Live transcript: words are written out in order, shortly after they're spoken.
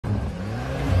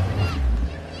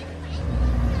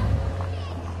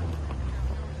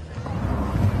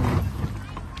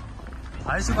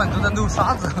还喜欢都在弄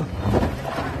沙子。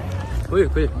可以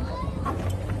可以。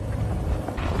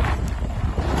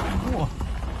哇！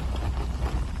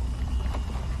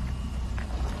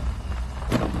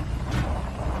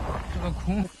这个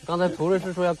空，刚才图瑞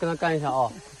是说要跟他干一下啊。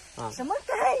啊。什么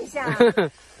干一下？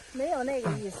没有那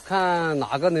个意思。看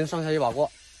哪个能上下一把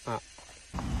过啊？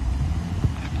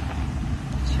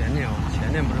前脸哦，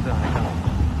前脸不是这样的干。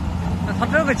那他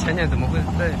这个前脸怎么会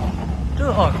在这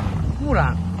个哦？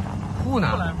护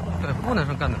栏，对，护栏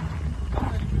上干的。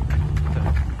对，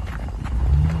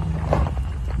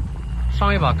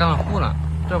上一把干了护栏，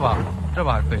这把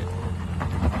还可以。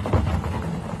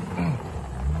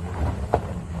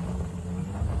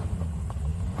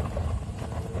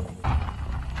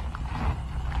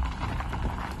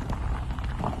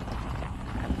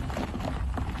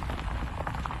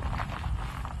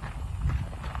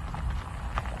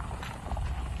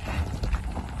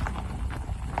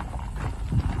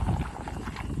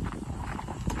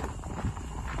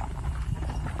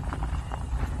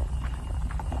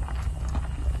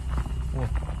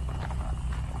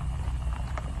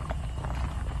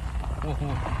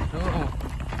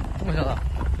这么小的，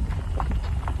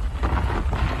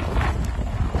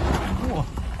哇！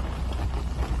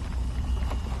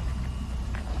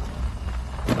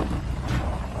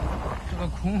这个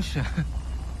空悬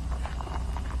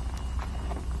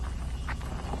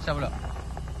下不了，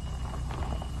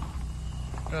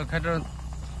这个开这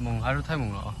猛还是太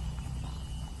猛了啊！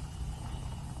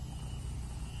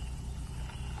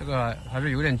这个还是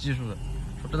有点技术的，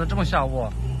说真的这么下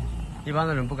哇，一般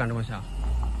的人不敢这么下。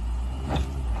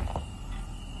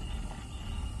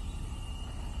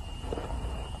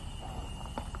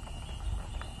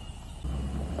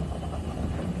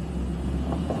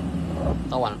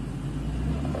打完了。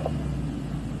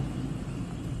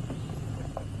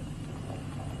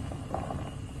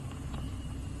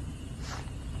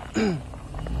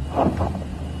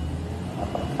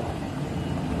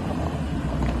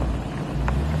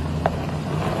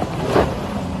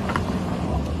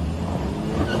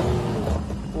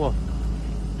哇，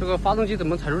这个发动机怎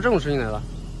么踩出这种声音来了？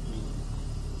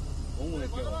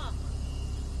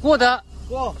过的，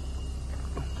过，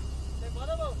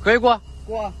可以过。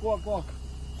过。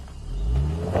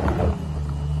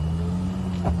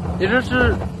你这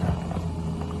是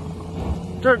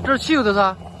这是汽油的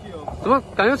噻？汽油。怎么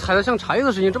感觉踩的像柴油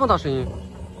的声音，这么大声音？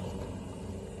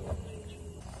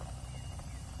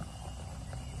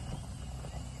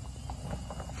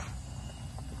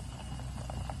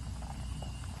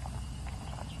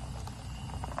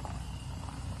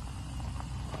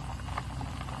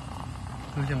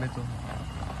有些没走，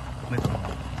没走。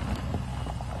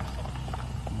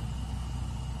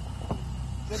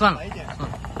算了，算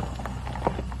了。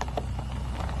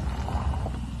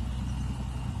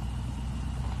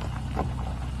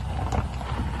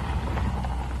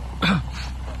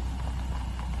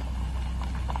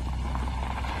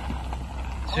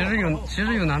其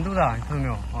实有难度的，你看到没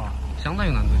有啊？相当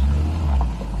有难度。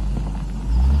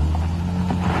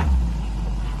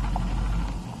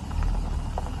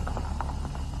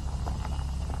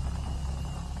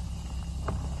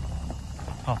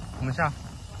好，我们下。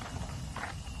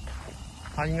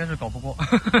他应该是搞不过。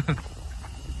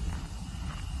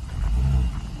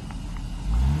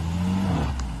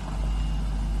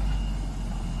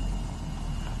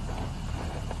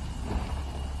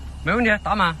没问题，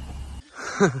打满。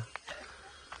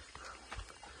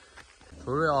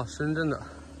途锐啊，深圳的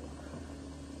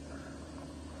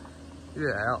越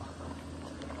野啊，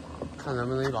看能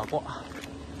不能一把过。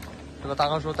这个大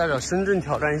哥说代表深圳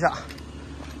挑战一下。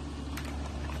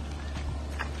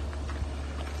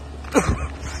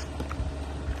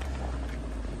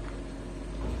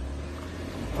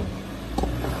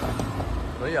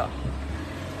可以啊。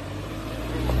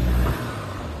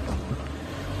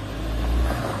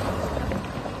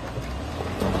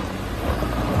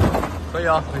可以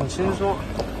啊，很轻松。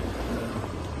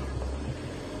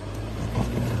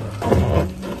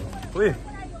喂，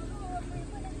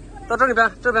到这里边，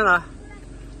这边来，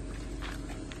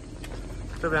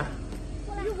这边。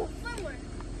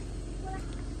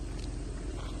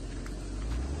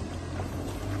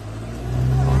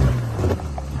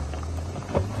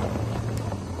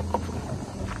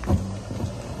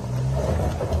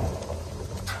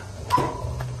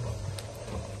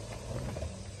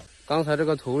刚才这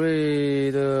个途锐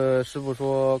的师傅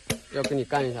说要跟你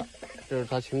干一下，这是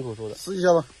他亲口说的。试一下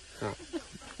吧。啊，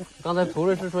刚才途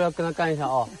锐是说要跟他干一下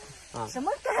啊。啊。什么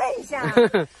干一下？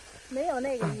没有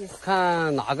那个意思。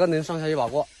看哪个能上下一把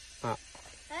过啊？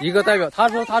一个代表，他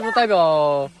说代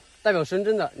表深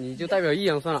圳的，你就代表益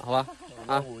阳算了，好吧？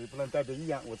啊，我也不能代表益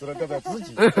阳，我只能代表自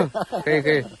己。可以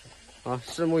可以，啊，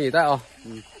拭目以待啊。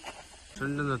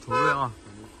真正的途锐啊。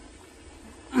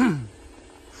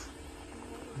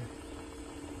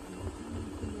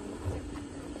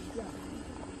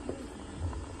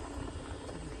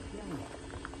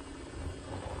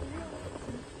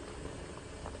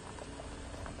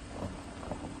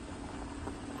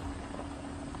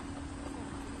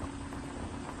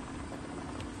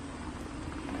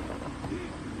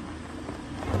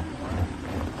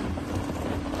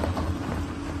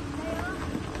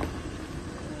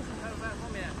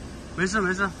没事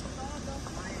没事。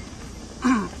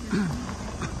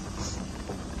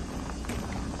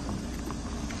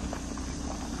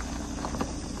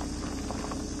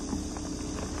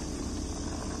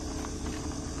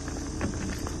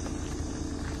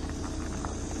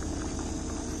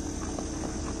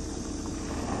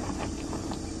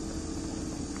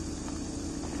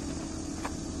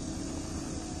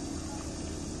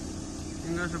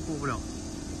应该是过不了。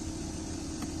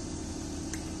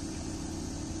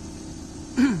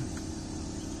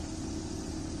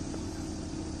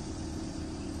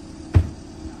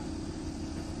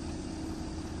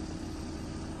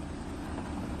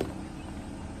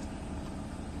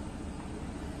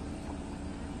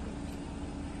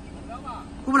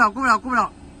过不了，过不了，过不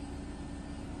了。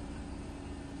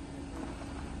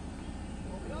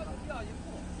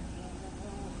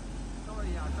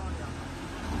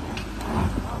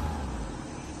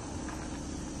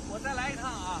我再来一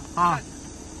趟啊！啊。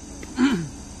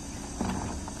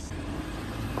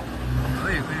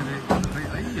可以，可以，可以，可以，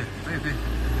哎呀，可以，可以，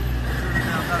就是这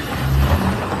样干的。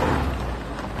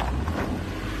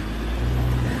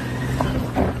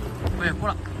可以过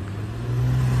了。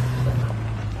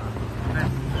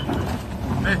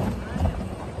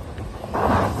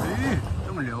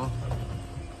这么溜，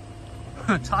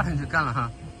差点就干了哈，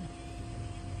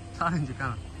差点就干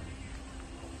了。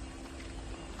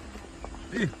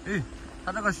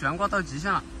他这个悬挂到极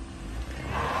限了。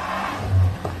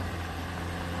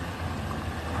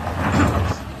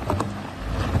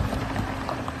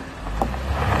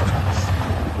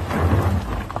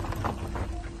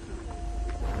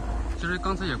其实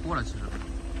刚才也过了，其实。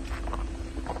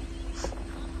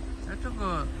哎，这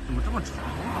个怎么这么长？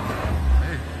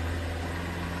哎，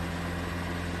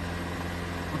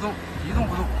不动，一动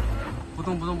不动，不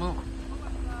动不动不动。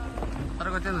它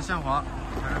这个电子限滑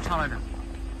还是差了一点。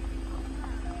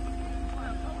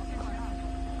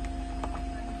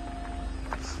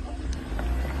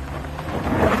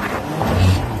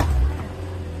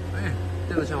哎，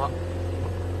电子限滑，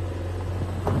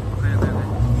可以可以可以。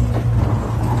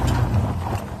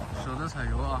手的踩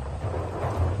油啊。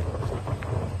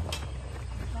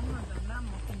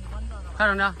开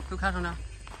上去，都开上去。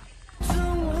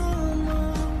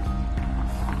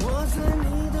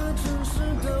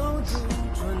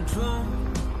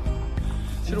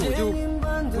其实我就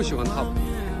不喜欢踏板，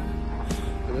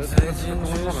感觉这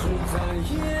个普通踏板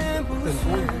很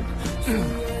多余。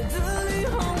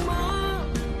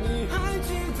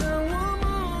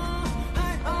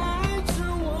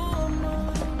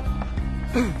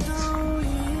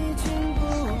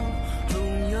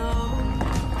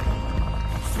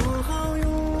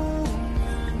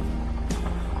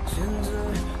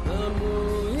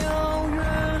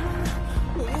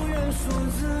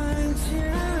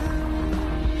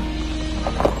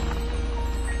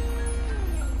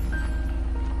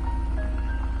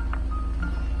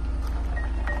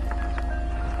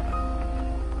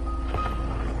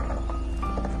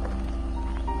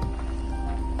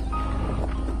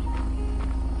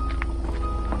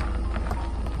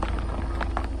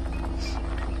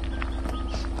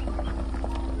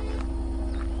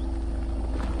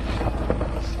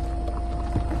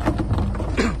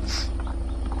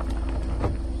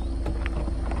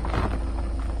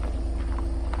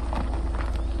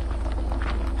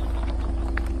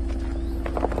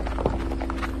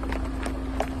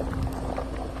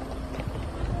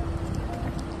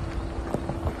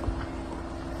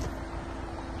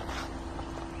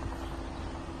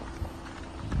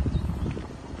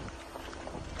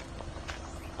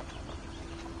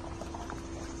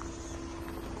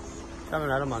下面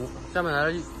来了下面来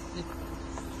了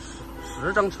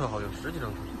十张车，好像10几张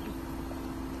车。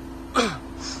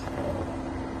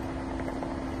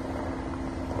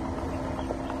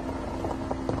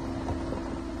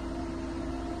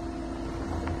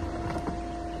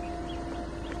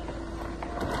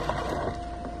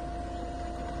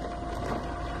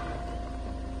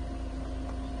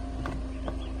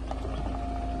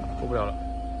过不了了。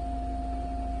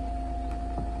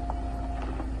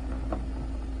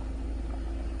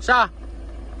下。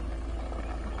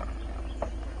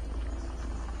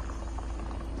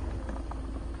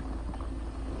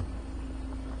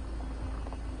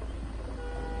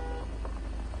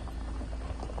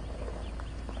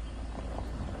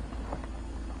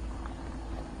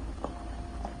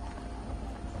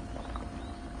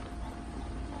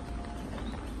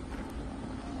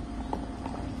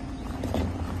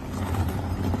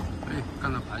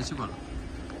气管了。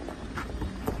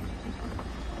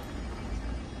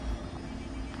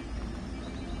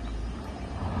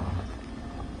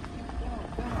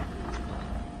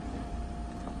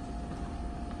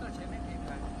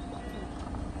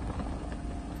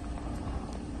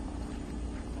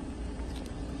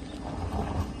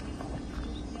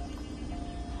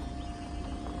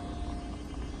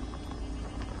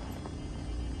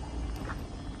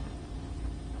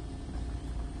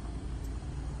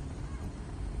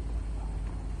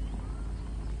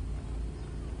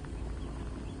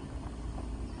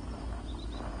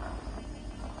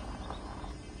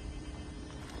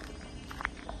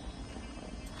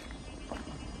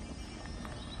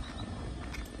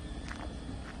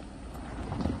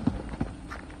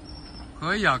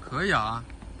可以啊，可以啊，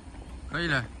可以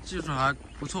的，技术还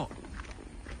不错。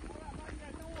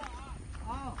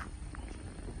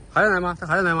还要来吗？这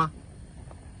还要来吗？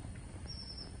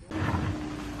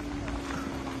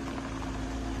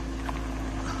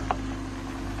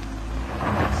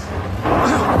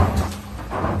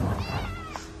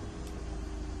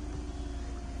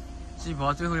吉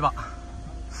普最后一把。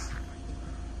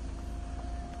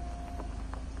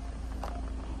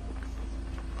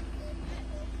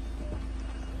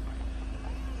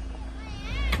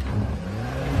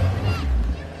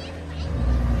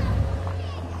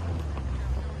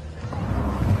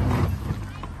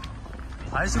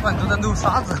排气管都在漏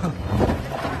沙子，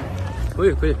可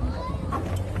以可以。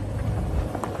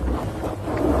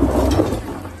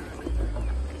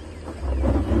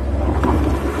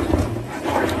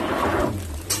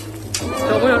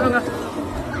小朋友让开。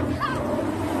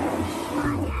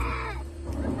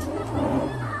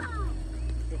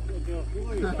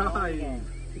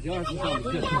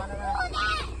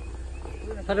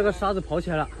他这个沙子跑起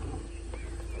来了。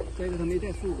这个他没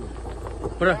带速度。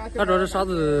不是，它主要是沙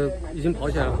子已经跑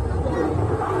起来了，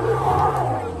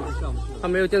它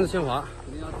没有电子限滑。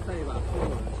肯定要带一把速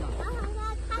度下。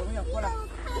我们要过来。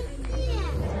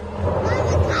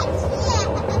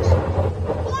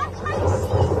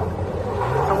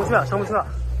上不去了，上不去了。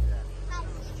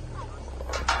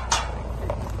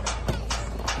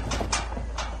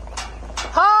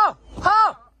好，好。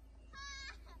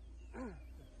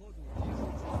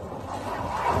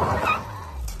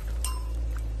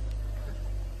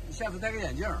下次戴个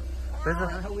眼镜，没事，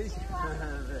太危险。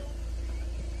对。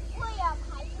会呀，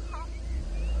排一排。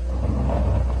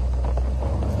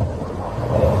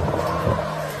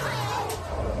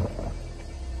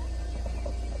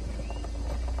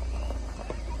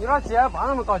你那节把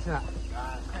那么高兴啊？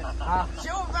啊！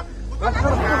那指挥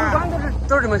官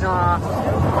都是这么想啊？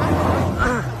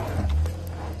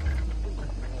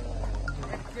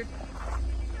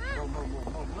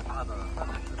没啥的，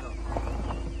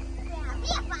别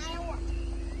烦我。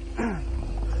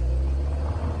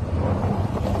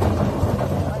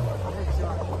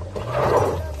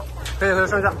可以，可以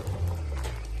上下。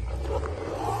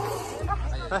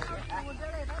来，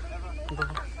你等会儿。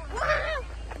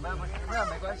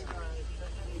没关系。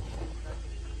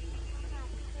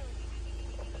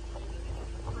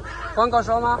关高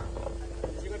烧吗？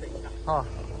好。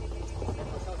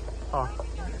好。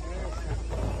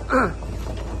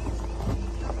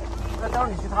那待会儿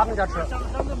你去他们家吃。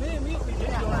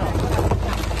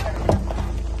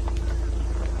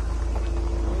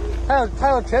还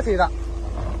有瘸腿的。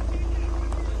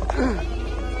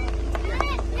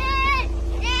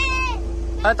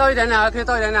还倒一点点，还可以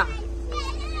倒一点点，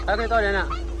还可以倒一点点。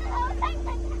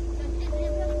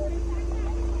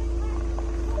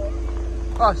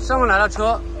哦，上面来了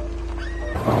车。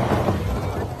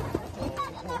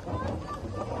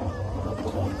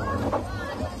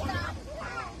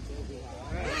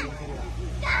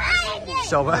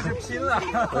小白拼了，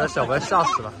我的小白吓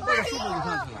死了。这个速度就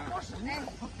上去了。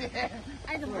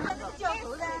哎，怎么掉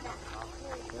头的？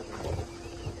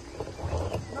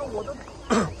那我都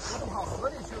跑河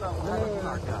里去了，我还能去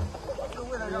哪去啊？就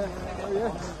为了让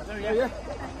这是鱼，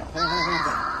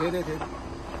对对对。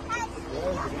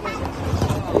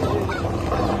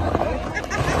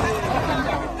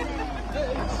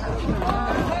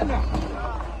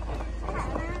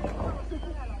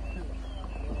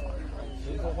谁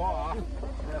说话啊？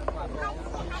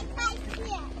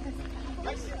开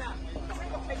心呐，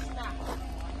开心呐。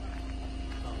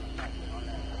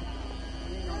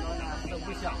都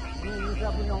不想，你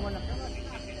这不让我呢。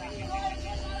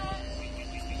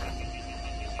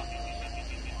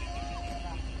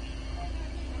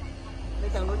没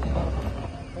等着你了。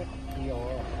有。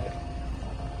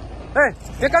哎，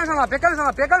别干上了，别干上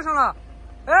了，别干上了！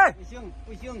哎，不行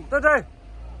不行。对对。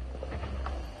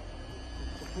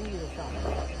不同意就下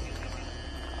来。